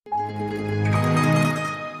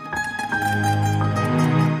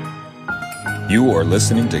You are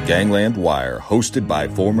listening to Gangland Wire, hosted by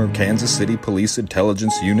former Kansas City Police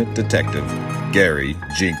Intelligence Unit Detective Gary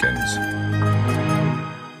Jenkins.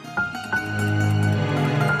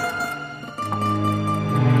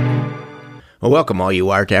 Well, welcome all you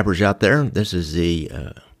wiretappers out there. This is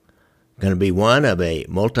going to be one of a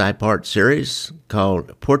multi-part series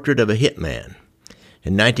called Portrait of a Hitman.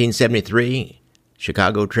 In 1973,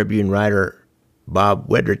 Chicago Tribune writer Bob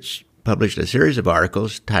Wedrich published a series of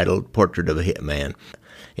articles titled Portrait of a Hitman.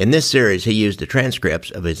 In this series, he used the transcripts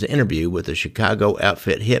of his interview with a Chicago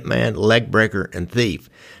outfit hitman, leg breaker, and thief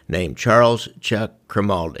named Charles Chuck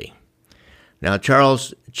Crimaldi. Now,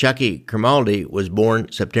 Charles Chucky Crimaldi was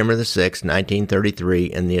born September the 6th, 1933,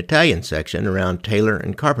 in the Italian section around Taylor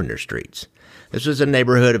and Carpenter Streets. This was a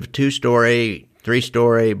neighborhood of 2-story,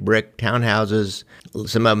 3-story brick townhouses.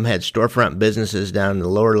 Some of them had storefront businesses down in the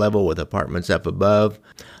lower level with apartments up above.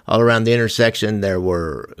 All around the intersection, there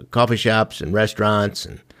were coffee shops and restaurants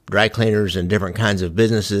and dry cleaners and different kinds of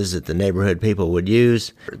businesses that the neighborhood people would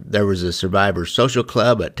use. There was a survivors social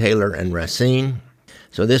club at Taylor and Racine.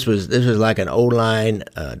 So this was like an old line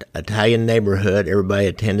Italian neighborhood. Everybody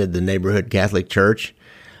attended the neighborhood Catholic church.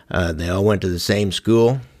 They all went to the same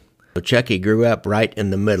school. So Chucky grew up right in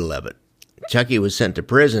the middle of it. Chucky was sent to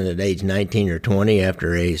prison at age 19 or 20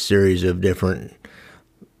 after a series of different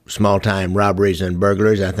small-time robberies and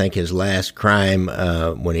burglaries. I think his last crime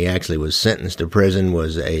when he actually was sentenced to prison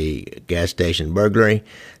was a gas station burglary.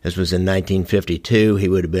 This was in 1952. He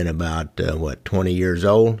would have been about, 20 years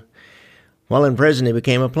old. While in prison, he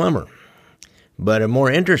became a plumber. But a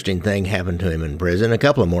more interesting thing happened to him in prison. A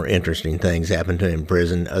couple of more interesting things happened to him in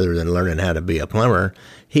prison other than learning how to be a plumber.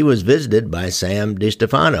 He was visited by Sam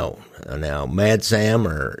DiStefano. Now, Mad Sam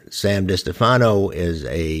or Sam DiStefano is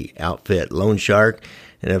a outfit loan shark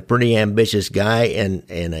and a pretty ambitious guy and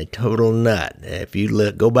a total nut. If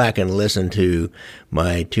you go back and listen to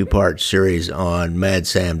my 2-part series on Mad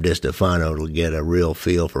Sam DiStefano, it'll get a real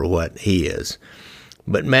feel for what he is.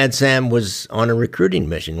 But Mad Sam was on a recruiting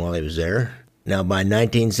mission while he was there. Now, by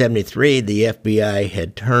 1973, the FBI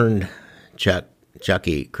had turned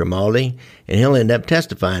Chucky Crimaldi, and he'll end up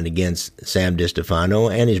testifying against Sam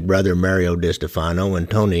DiStefano and his brother Mario DiStefano and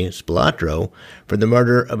Tony Spilatro for the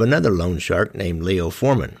murder of another loan shark named Leo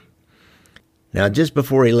Foreman. Now, just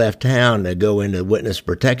before he left town to go into the witness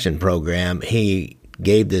protection program, he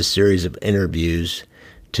gave this series of interviews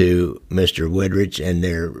to Mr. Wedrich, and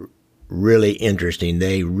they're really interesting.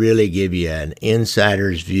 They really give you an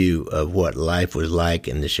insider's view of what life was like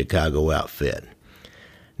in the Chicago outfit.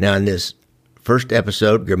 Now, in this first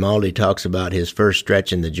episode, Grimaldi talks about his first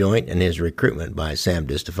stretch in the joint and his recruitment by Sam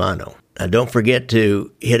DiStefano. Now, don't forget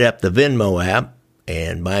to hit up the Venmo app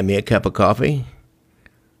and buy me a cup of coffee.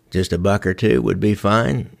 Just $1 or $2 would be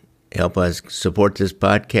fine. Help us support this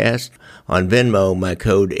podcast. On Venmo, my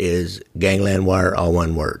code is GanglandWire, all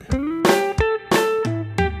one word.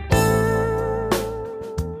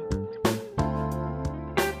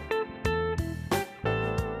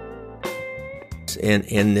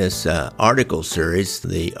 In this article series,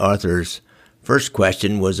 the author's first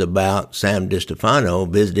question was about Sam DiStefano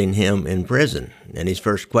visiting him in prison. And his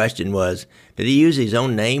first question was, did he use his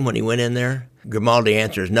own name when he went in there? Grimaldi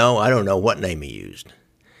answers, no, I don't know what name he used.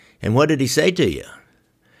 And what did he say to you?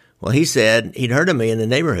 Well, he said he'd heard of me in the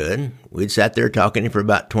neighborhood. We'd sat there talking for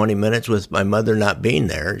about 20 minutes with my mother not being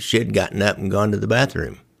there. She'd gotten up and gone to the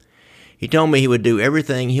bathroom. He told me he would do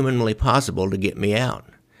everything humanly possible to get me out.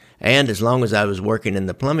 And as long as I was working in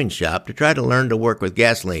the plumbing shop, to try to learn to work with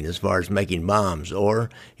gasoline as far as making bombs,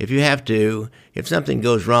 or, if you have to, if something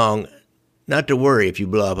goes wrong, not to worry if you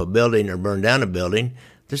blow up a building or burn down a building.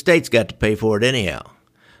 The state's got to pay for it anyhow.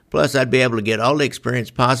 Plus, I'd be able to get all the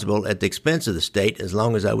experience possible at the expense of the state as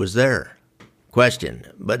long as I was there. Question,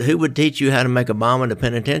 but who would teach you how to make a bomb in a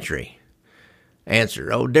penitentiary?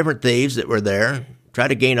 Answer, different thieves that were there. Try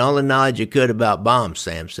to gain all the knowledge you could about bombs,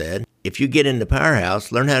 Sam said. If you get in the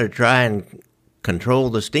powerhouse, learn how to try and control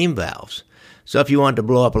the steam valves. So if you want to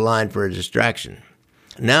blow up a line for a distraction.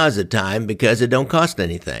 Now is the time because it don't cost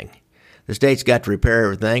anything. The state's got to repair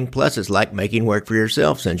everything, plus it's like making work for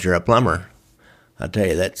yourself since you're a plumber. I'll tell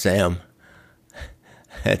you, that Sam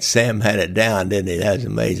had it down, didn't he? That was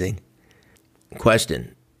amazing.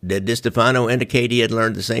 Question, did DiStefano indicate he had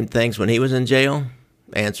learned the same things when he was in jail?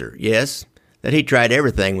 Answer, yes. That he tried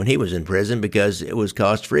everything when he was in prison because it was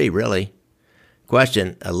cost-free, really.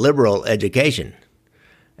 Question, a liberal education?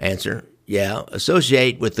 Answer, yeah,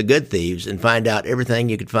 associate with the good thieves and find out everything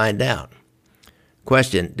you could find out.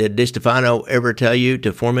 Question, did DiStefano ever tell you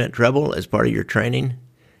to foment trouble as part of your training?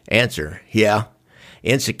 Answer, yeah.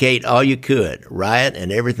 Instigate all you could, riot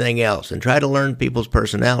and everything else, and try to learn people's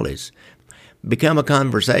personalities. Become a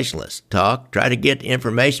conversationalist. Talk, try to get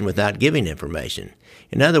information without giving information.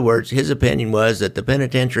 In other words, his opinion was that the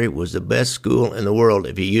penitentiary was the best school in the world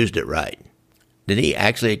if you used it right. Did he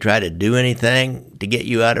actually try to do anything to get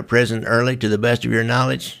you out of prison early to the best of your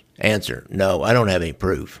knowledge? Answer, no, I don't have any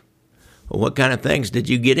proof. Well, what kind of things did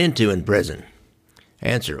you get into in prison?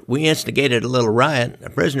 Answer, we instigated a little riot. A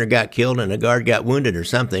prisoner got killed and a guard got wounded or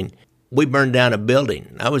something. We burned down a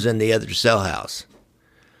building. I was in the other cell house.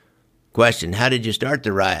 Question, how did you start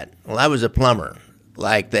the riot? Well, I was a plumber,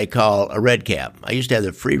 like they call a red cap. I used to have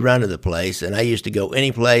the free run of the place, and I used to go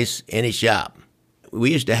any place, any shop.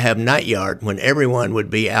 We used to have night yard when everyone would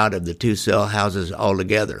be out of the two cell houses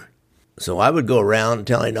altogether. So I would go around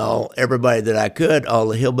telling everybody that I could, all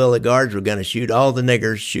the hillbilly guards were going to shoot all the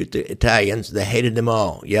niggers, shoot the Italians. They hated them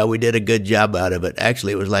all. Yeah, we did a good job out of it.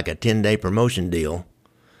 Actually, it was like a 10-day promotion deal.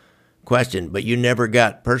 Question, but you never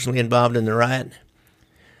got personally involved in the riot?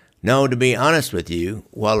 No, to be honest with you,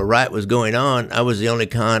 while the riot was going on, I was the only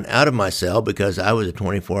con out of my cell because I was a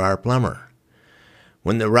 24-hour plumber.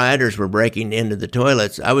 When the rioters were breaking into the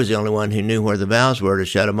toilets, I was the only one who knew where the valves were to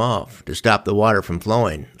shut them off, to stop the water from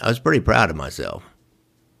flowing. I was pretty proud of myself.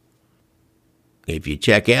 If you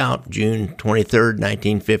check out June 23rd,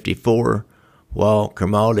 1954, while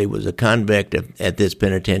Crimaldi was a convict at this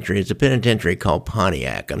penitentiary, it's a penitentiary called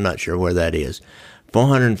Pontiac. I'm not sure where that is.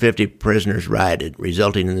 450 prisoners rioted,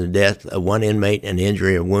 resulting in the death of one inmate and the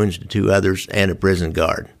injury or wounds to two others and a prison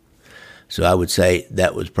guard. So I would say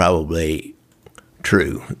that was probably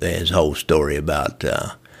true, his whole story about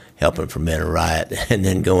helping prevent a riot and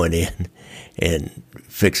then going in and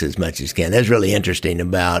fix as much as he can. That's really interesting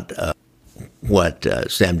about what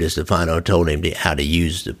Sam DiStefano told him how to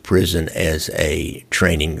use the prison as a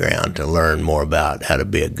training ground to learn more about how to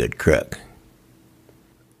be a good crook.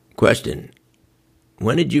 Question,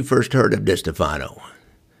 when did you first heard of DiStefano?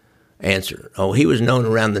 Answer, he was known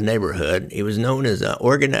around the neighborhood. He was known as a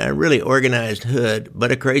really organized hood,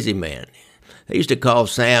 but a crazy man. They used to call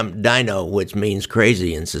Sam Dino, which means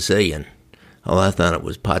crazy in Sicilian. I thought it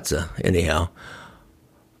was pazza, anyhow.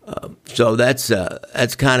 So that's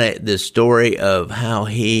kind of the story of how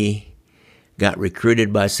he got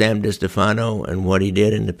recruited by Sam DiStefano and what he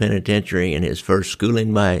did in the penitentiary and his first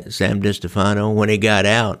schooling by Sam DiStefano. When he got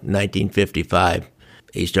out in 1955,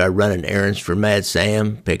 he started running errands for Mad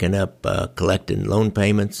Sam, picking up, collecting loan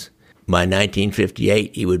payments. By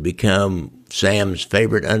 1958, he would become Sam's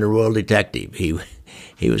favorite underworld detective. He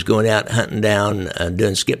was going out hunting down,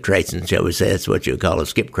 doing skip tracing, shall we say. That's what you would call a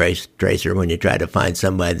skip tracer when you try to find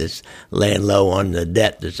somebody that's laying low on the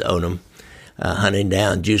debt that's owed them. Hunting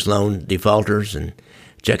down juice loan defaulters and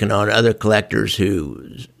checking on other collectors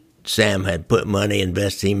who Sam had put money,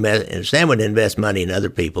 Sam would invest money in other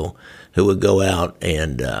people who would go out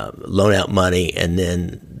and loan out money, and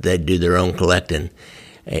then they'd do their own collecting.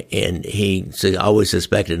 And he always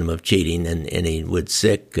suspected them of cheating, and he would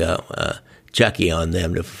sick Chucky on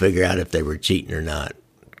them to figure out if they were cheating or not.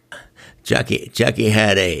 Chucky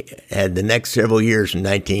had the next several years from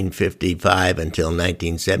 1955 until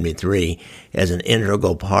 1973 as an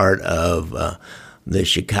integral part of the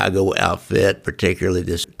Chicago outfit, particularly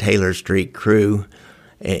this Taylor Street crew.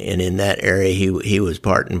 And in that area, he was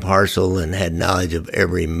part and parcel and had knowledge of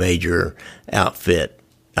every major outfit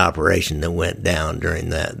operation that went down during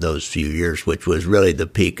those few years, which was really the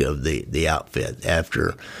peak of the outfit.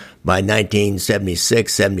 By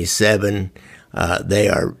 1976, 77, they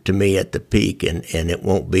are, to me, at the peak, and it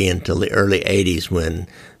won't be until the early 80s when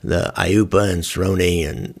the Iupa and Cerrone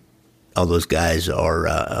and all those guys are,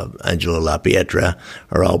 Angelo La Pietra,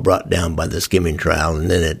 are all brought down by the skimming trial, and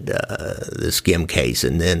then the skim case,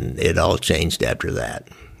 and then it all changed after that.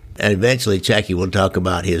 And eventually Chucky will talk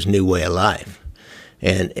about his new way of life.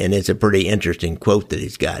 And it's a pretty interesting quote that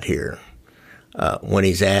he's got here. When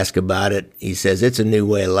he's asked about it, he says, "It's a new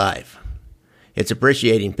way of life. It's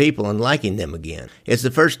appreciating people and liking them again. It's the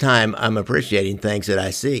first time I'm appreciating things that I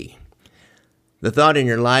see. The thought in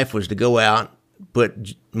your life was to go out,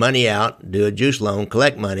 put money out, do a juice loan,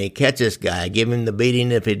 collect money, catch this guy, give him the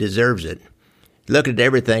beating if he deserves it. Look at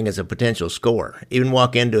everything as a potential score. Even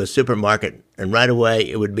walk into a supermarket and right away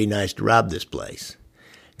it would be nice to rob this place.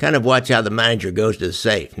 Kind of watch how the manager goes to the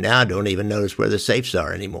safe. Now I don't even notice where the safes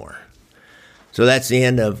are anymore." So that's the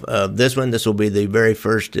end of this one. This will be the very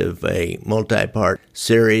first of a multi-part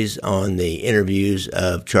series on the interviews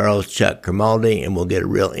of Charles Chuck Crimaldi, and we'll get a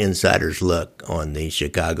real insider's look on the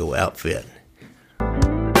Chicago outfit.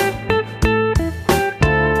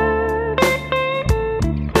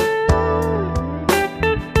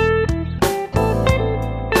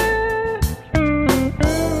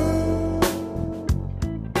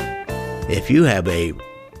 If you have a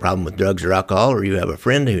problem with drugs or alcohol, or you have a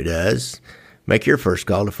friend who does, make your first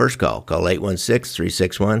call to First Call. Call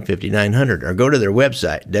 816-361-5900 or go to their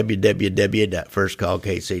website,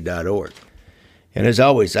 www.firstcallkc.org. And as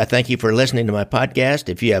always, I thank you for listening to my podcast.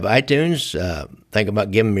 If you have iTunes, think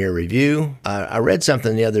about giving me a review. I read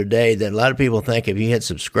something the other day that a lot of people think if you hit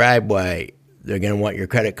subscribe, why they're going to want your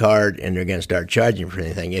credit card and they're going to start charging for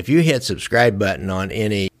anything. If you hit subscribe button on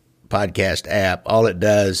any podcast app, all it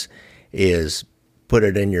does is put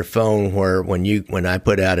it in your phone where when I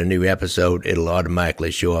put out a new episode, it'll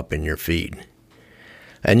automatically show up in your feed.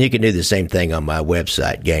 And you can do the same thing on my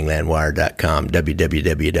website, ganglandwire.com,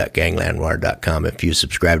 www.ganglandwire.com. If you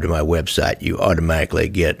subscribe to my website, you automatically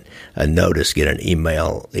get a notice, get an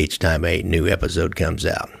email each time a new episode comes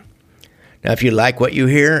out. Now, if you like what you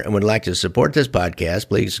hear and would like to support this podcast,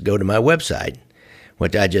 please go to my website,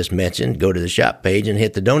 which I just mentioned. Go to the shop page and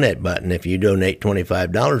hit the donate button. If you donate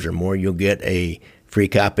 $25 or more, you'll get a free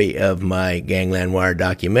copy of my Gangland Wire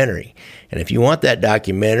documentary. And if you want that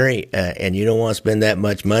documentary and you don't want to spend that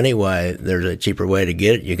much money, why, there's a cheaper way to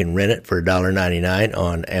get it. You can rent it for $1.99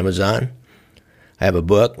 on Amazon. I have a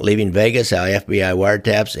book, Leaving Vegas, How FBI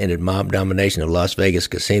Wiretaps Ended Mob Domination of Las Vegas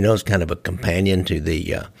Casinos, kind of a companion to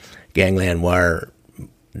the Gangland Wire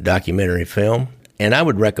documentary film. And I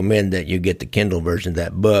would recommend that you get the Kindle version of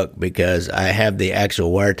that book because I have the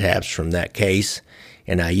actual wiretaps from that case,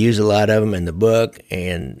 and I use a lot of them in the book.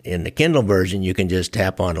 And in the Kindle version, you can just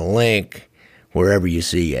tap on a link wherever you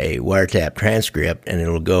see a wiretap transcript, and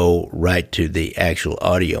it'll go right to the actual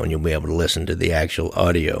audio, and you'll be able to listen to the actual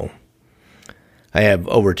audio. I have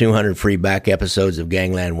over 200 free back episodes of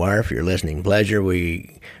Gangland Wire for your listening pleasure.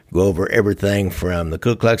 We go over everything from the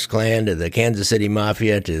Ku Klux Klan to the Kansas City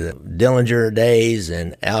Mafia to the Dillinger days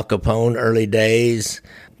and Al Capone early days.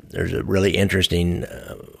 There's a really interesting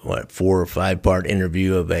 4 or 5 part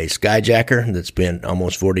interview of a skyjacker that spent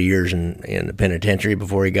almost 40 years in the penitentiary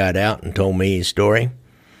before he got out and told me his story.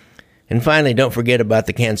 And finally, don't forget about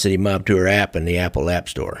the Kansas City Mob Tour app and the Apple App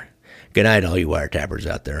Store. Good night, all you wiretappers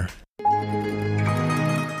out there.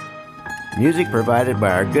 Music provided by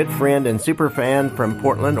our good friend and superfan from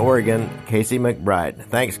Portland, Oregon, Casey McBride.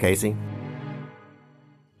 Thanks, Casey.